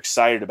that they're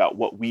excited about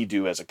what we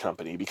do as a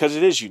company because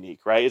it is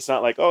unique, right? It's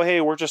not like, oh,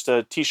 hey, we're just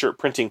a t-shirt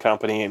printing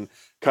company and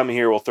come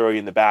here, we'll throw you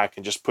in the back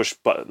and just push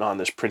button on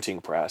this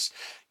printing press.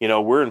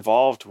 We're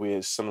involved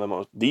with some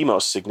of the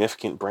most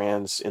significant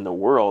brands in the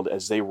world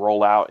as they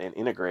roll out and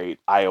integrate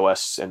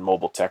iOS and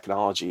mobile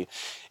technology.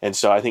 And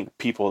so I think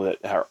people that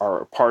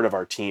are a part of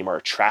our team are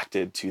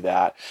attracted to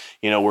that.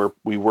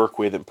 We work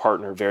with and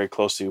partner very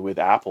closely with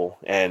Apple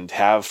and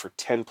have for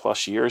 10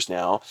 plus years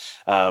now.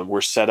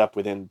 We're set up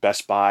within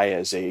Best Buy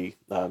as a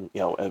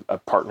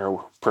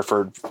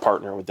preferred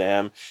partner with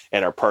them,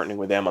 and are partnering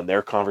with them on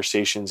their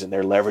conversations, and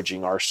they're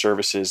leveraging our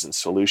services and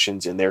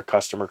solutions in their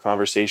customer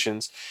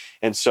conversations.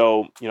 And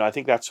so, I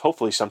think that's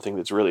hopefully something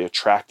that's really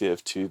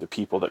attractive to the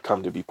people that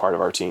come to be part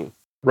of our team.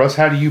 Russ,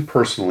 how do you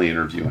personally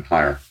interview and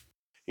hire?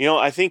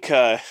 I think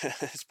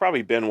it's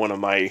probably been one of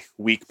my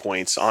weak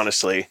points,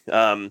 honestly.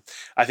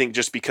 I think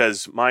just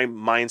because my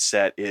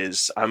mindset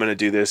is I'm going to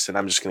do this and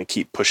I'm just going to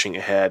keep pushing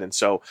ahead. And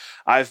so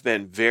I've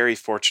been very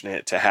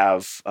fortunate to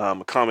have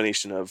a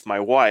combination of my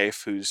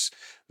wife, who's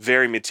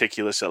very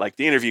meticulous at like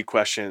the interview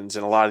questions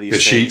and a lot of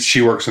these things.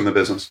 She works in the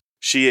business?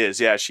 She is,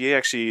 yeah. She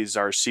actually is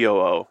our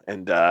COO,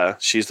 and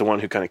she's the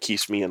one who kind of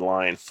keeps me in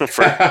line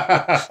for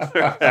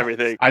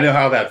everything. I know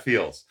how that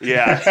feels.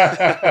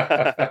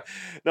 Yeah.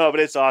 No, but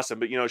it's awesome.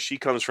 But she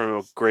comes from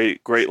a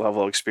great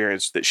level of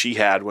experience that she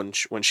had when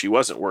she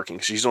wasn't working.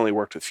 She's only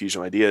worked with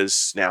Fusion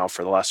Ideas now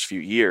for the last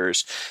few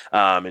years,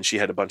 and she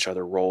had a bunch of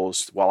other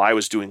roles while I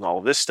was doing all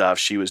of this stuff.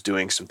 She was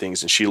doing some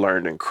things, and she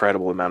learned an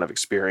incredible amount of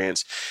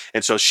experience,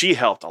 and so she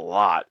helped a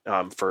lot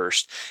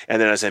first.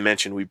 And then, as I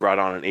mentioned, we brought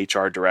on an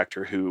HR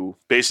director who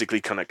basically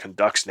kind of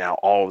conducts now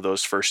all of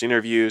those first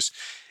interviews.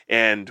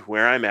 And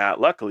where I'm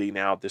at, luckily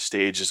now at this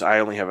stage, is I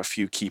only have a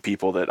few key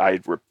people that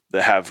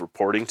that have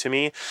reporting to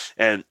me,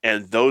 and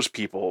those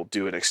people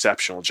do an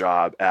exceptional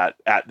job at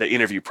the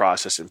interview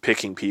process and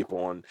picking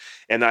people.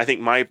 And I think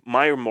my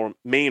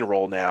main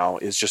role now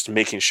is just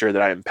making sure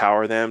that I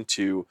empower them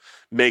to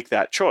make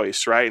that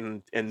choice, right?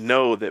 And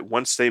know that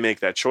once they make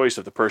that choice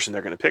of the person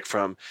they're going to pick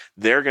from,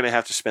 they're going to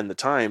have to spend the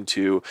time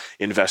to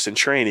invest in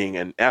training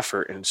and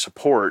effort and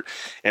support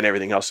and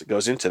everything else that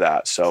goes into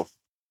that. So.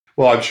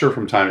 Well, I'm sure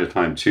from time to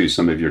time, too,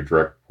 some of your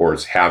direct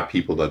reports have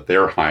people that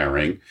they're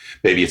hiring.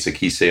 Maybe it's a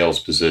key sales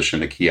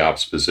position, a key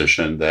ops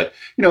position that,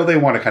 they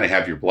want to kind of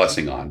have your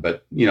blessing on.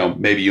 But,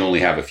 maybe you only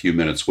have a few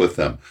minutes with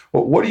them.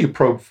 Well, what do you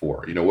probe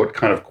for? What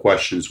kind of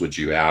questions would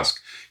you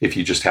ask if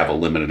you just have a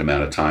limited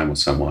amount of time with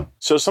someone?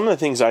 So some of the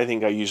things I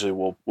think I usually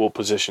will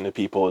position to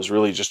people is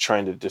really just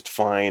trying to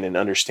define and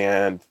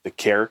understand the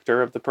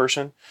character of the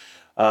person.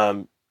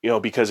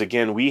 Because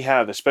again, we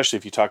have, especially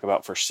if you talk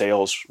about for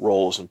sales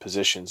roles and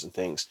positions and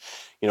things,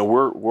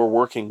 we're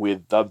working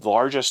with the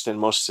largest and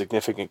most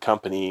significant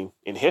company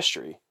in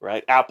history,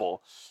 right?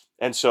 Apple.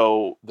 And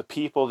so the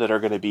people that are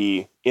going to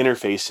be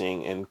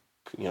interfacing and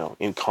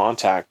in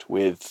contact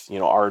with,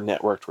 our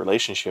networked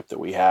relationship that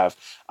we have,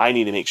 I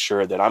need to make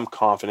sure that I'm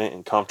confident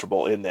and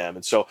comfortable in them.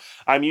 And so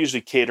I'm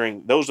usually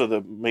catering, those are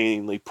the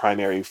mainly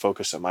primary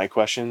focus of my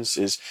questions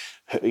is,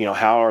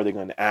 how are they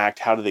going to act?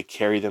 How do they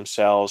carry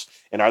themselves?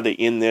 And are they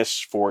in this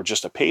for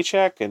just a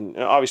paycheck? And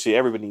obviously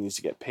everybody needs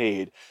to get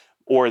paid.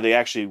 Or are they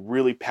actually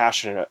really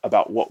passionate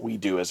about what we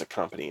do as a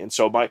company? And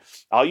so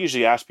I'll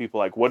usually ask people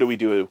like, what do we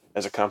do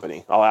as a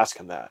company? I'll ask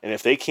them that. And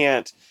if they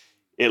can't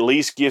at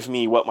least give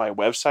me what my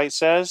website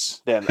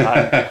says, then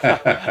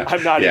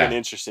I'm not even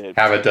interested.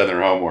 Haven't done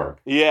their homework.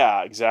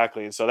 Yeah,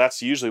 exactly. And so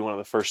that's usually one of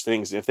the first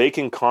things. If they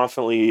can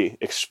confidently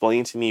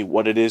explain to me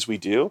what it is we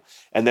do,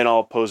 and then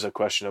I'll pose a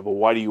question of, well,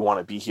 why do you want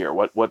to be here?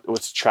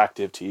 What's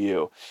attractive to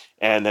you?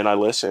 And then I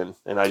listen,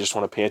 and I just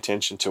want to pay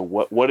attention to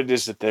what it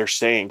is that they're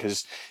saying.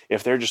 Because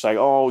if they're just like,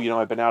 oh,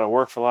 I've been out of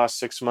work for the last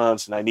 6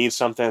 months and I need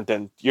something,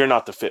 then you're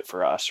not the fit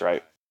for us,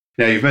 right?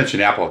 Now, you've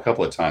mentioned Apple a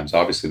couple of times.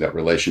 Obviously, that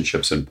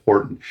relationship's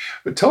important.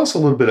 But tell us a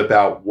little bit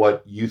about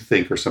what you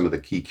think are some of the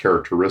key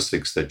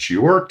characteristics that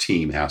your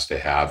team has to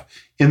have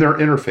in their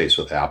interface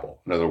with Apple.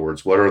 In other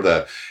words, what are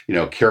the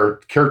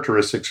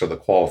characteristics or the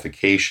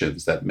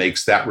qualifications that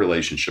makes that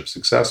relationship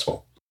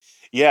successful?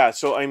 Yeah.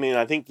 So,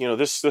 I think,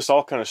 this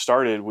all kind of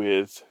started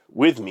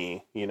with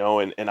me,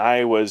 and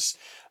I was,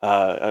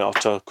 and I'll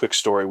tell a quick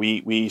story.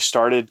 We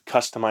started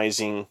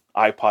customizing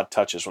iPod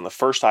Touches when the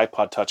first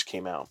iPod Touch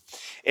came out,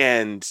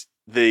 and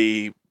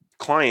the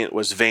client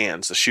was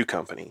Vans, the shoe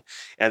company,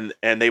 and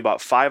they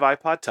bought 5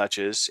 iPod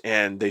Touches,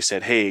 and they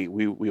said, hey,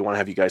 we want to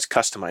have you guys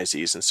customize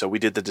these. And so we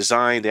did the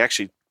design. They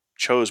actually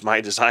chose my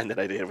design that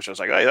I did, which I was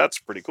like, hey, that's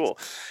pretty cool.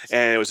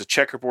 And it was a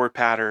checkerboard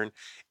pattern,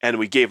 and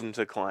we gave them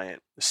to the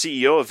client. The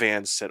CEO of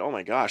Vans said, oh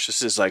my gosh,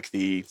 this is like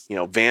the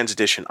Vans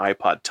edition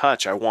iPod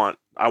Touch. I want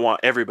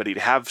everybody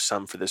to have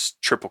some for this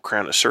Triple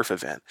Crown of Surf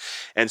event.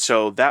 And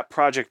so that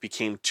project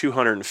became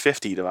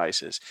 250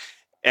 devices.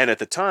 And at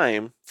the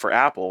time, for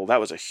Apple, that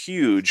was a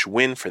huge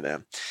win for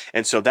them.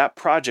 And so that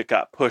project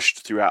got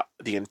pushed throughout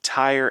the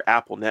entire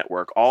Apple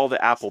network, all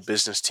the Apple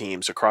business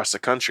teams across the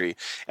country.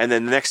 And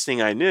then the next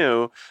thing I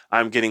knew,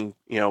 I'm getting,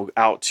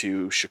 out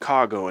to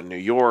Chicago and New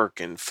York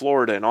and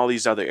Florida and all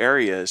these other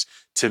areas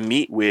to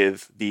meet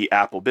with the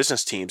Apple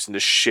business teams and to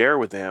share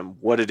with them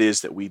what it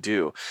is that we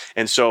do.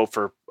 And so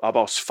for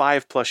about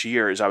 5+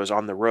 years, I was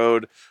on the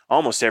road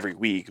almost every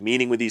week,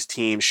 meeting with these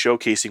teams,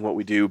 showcasing what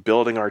we do,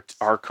 building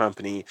our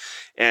company.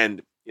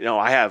 And,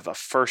 I have a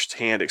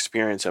firsthand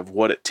experience of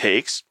what it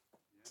takes.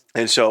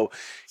 And so,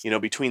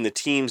 between the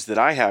teams that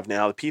I have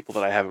now, the people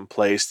that I have in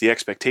place, the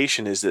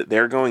expectation is that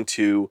they're going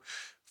to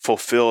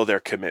fulfill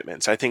their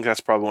commitments. I think that's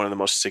probably one of the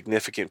most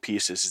significant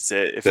pieces. Is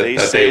that if they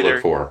say they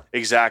look for.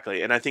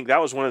 Exactly. And I think that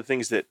was one of the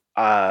things that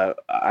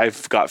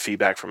I've got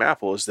feedback from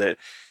Apple is that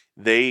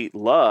they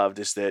loved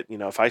is that,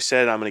 if I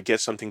said I'm going to get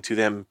something to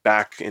them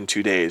back in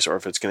 2 days, or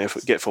if it's going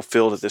to get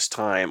fulfilled at this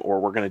time, or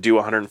we're going to do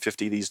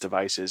 150 of these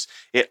devices,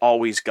 it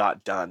always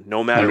got done,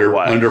 no matter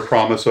what. Under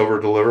promise,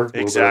 over deliver.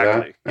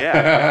 Exactly.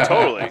 Yeah,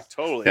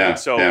 totally. Yeah, And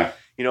so, yeah.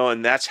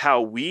 and that's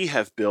how we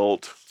have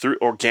built through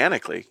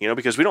organically,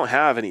 because we don't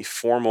have any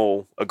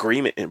formal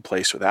agreement in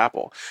place with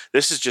Apple.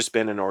 This has just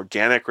been an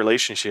organic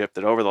relationship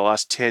that over the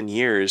last 10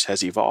 years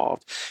has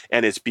evolved.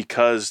 And it's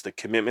because the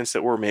commitments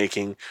that we're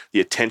making, the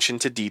attention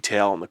to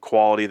detail and the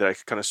quality that I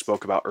kind of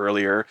spoke about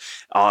earlier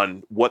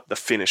on what the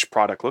finished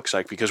product looks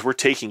like, because we're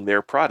taking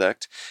their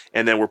product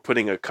and then we're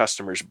putting a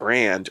customer's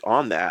brand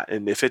on that.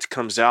 And if it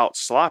comes out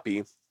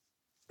sloppy,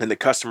 and the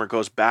customer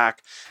goes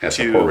back That's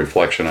a poor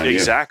reflection on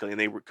exactly, and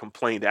they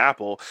complain to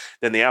Apple,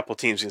 then the Apple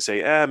team's gonna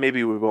say,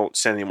 maybe we won't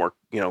send any more,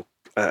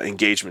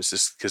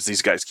 engagements because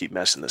these guys keep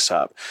messing this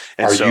up.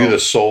 And Are you the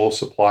sole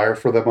supplier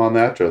for them on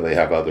that, or do they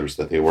have others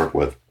that they work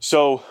with?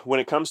 So when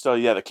it comes to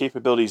the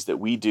capabilities that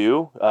we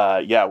do,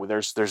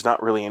 there's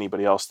not really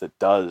anybody else that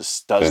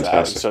does Fantastic.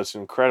 that. And so it's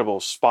an incredible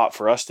spot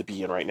for us to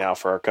be in right now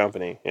for our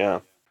company.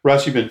 Yeah.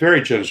 Russ, you've been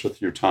very generous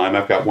with your time.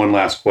 I've got one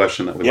last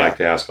question that we'd like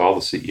to ask all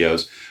the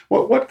CEOs.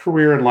 What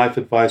career and life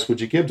advice would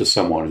you give to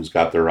someone who's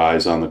got their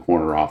eyes on the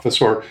corner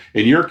office, or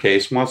in your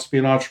case, wants to be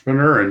an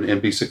entrepreneur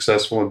and be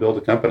successful and build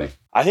a company?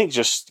 I think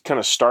just kind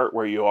of start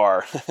where you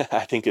are,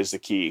 I think is the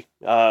key.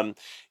 I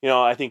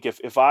think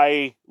if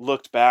I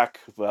looked back,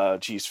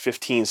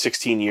 15,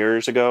 16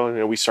 years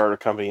ago, we started a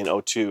company in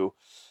 2002.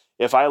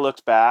 If I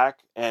looked back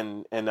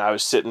and I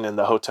was sitting in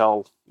the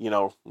hotel,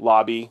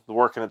 lobby,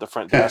 working at the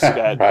front desk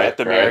at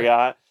the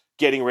Marriott,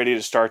 getting ready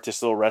to start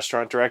this little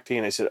restaurant directing,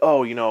 and I said,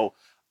 I'm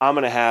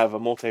going to have a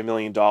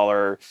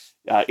multi-million-dollar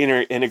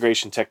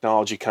integration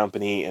technology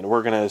company, and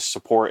we're going to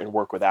support and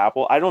work with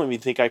Apple. I don't even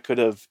think I could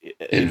have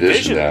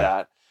envisioned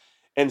that.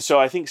 And so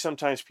I think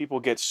sometimes people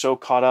get so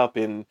caught up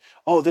in,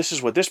 this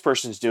is what this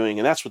person's doing,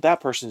 and that's what that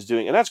person's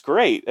doing, and that's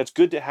great. That's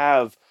good to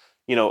have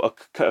a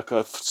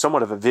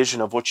somewhat of a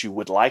vision of what you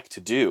would like to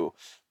do,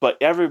 but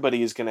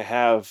everybody is going to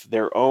have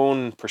their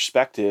own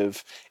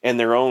perspective and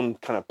their own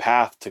kind of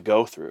path to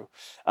go through.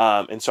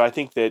 And so I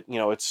think that,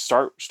 it's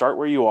start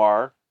where you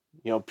are,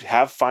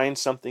 find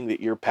something that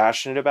you're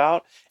passionate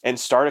about and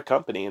start a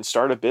company and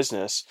start a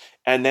business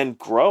and then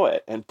grow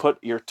it and put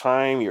your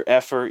time, your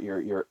effort,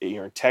 your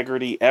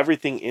integrity,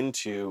 everything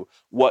into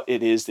what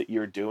it is that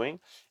you're doing.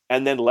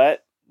 And then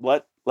let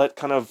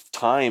kind of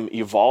time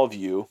evolve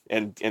you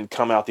and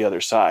come out the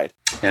other side.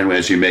 And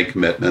as you make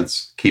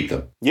commitments, keep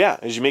them. Yeah,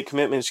 as you make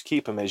commitments,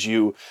 keep them. As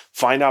you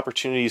find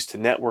opportunities to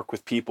network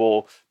with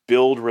people,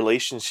 build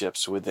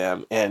relationships with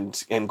them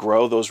and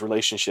grow those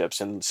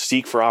relationships and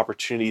seek for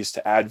opportunities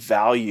to add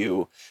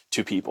value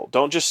to people.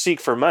 Don't just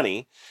seek for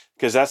money,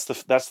 because that's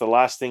the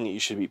last thing that you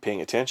should be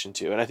paying attention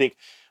to. And I think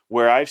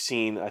where I've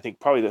seen,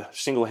 probably the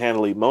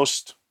single-handedly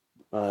most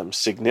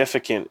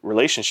significant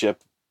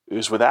relationship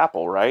is with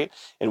Apple, right?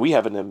 And we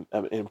have a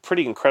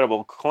pretty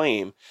incredible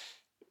claim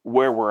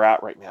where we're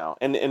at right now.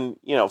 And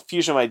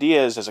Fusion of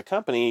Ideas as a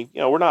company,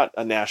 we're not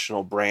a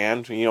national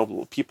brand.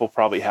 People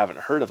probably haven't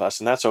heard of us,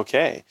 and that's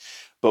okay.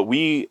 But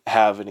we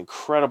have an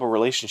incredible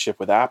relationship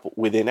with Apple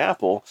within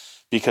Apple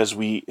because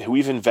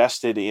we've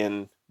invested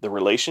in the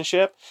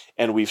relationship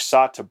and we've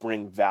sought to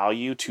bring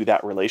value to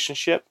that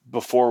relationship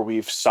before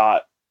we've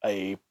sought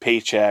a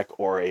paycheck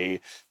or a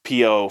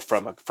PO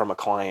from a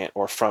client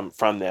or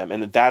from them.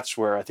 And that's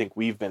where I think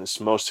we've been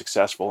most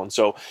successful. And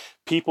so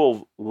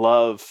people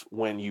love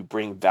when you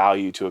bring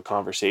value to a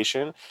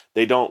conversation.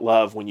 They don't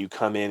love when you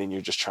come in and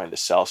you're just trying to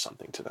sell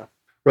something to them.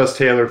 Russ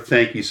Taylor,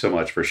 thank you so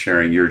much for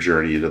sharing your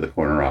journey into the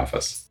corner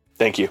office.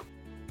 Thank you.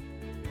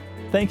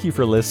 Thank you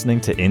for listening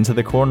to Into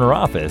the Corner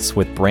Office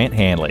with Brant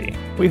Hanley.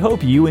 We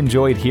hope you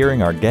enjoyed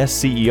hearing our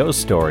guest CEO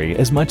story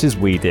as much as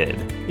we did.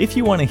 If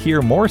you want to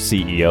hear more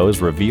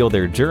CEOs reveal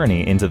their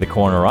journey into the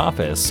corner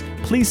office,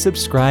 please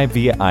subscribe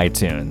via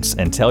iTunes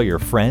and tell your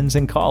friends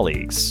and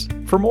colleagues.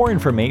 For more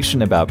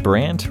information about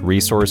Brant,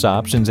 Resource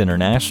Options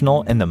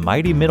International, and the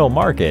mighty middle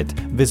market,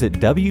 visit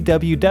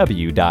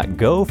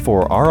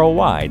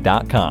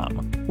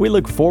www.go4roi.com. We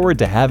look forward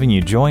to having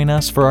you join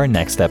us for our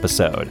next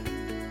episode.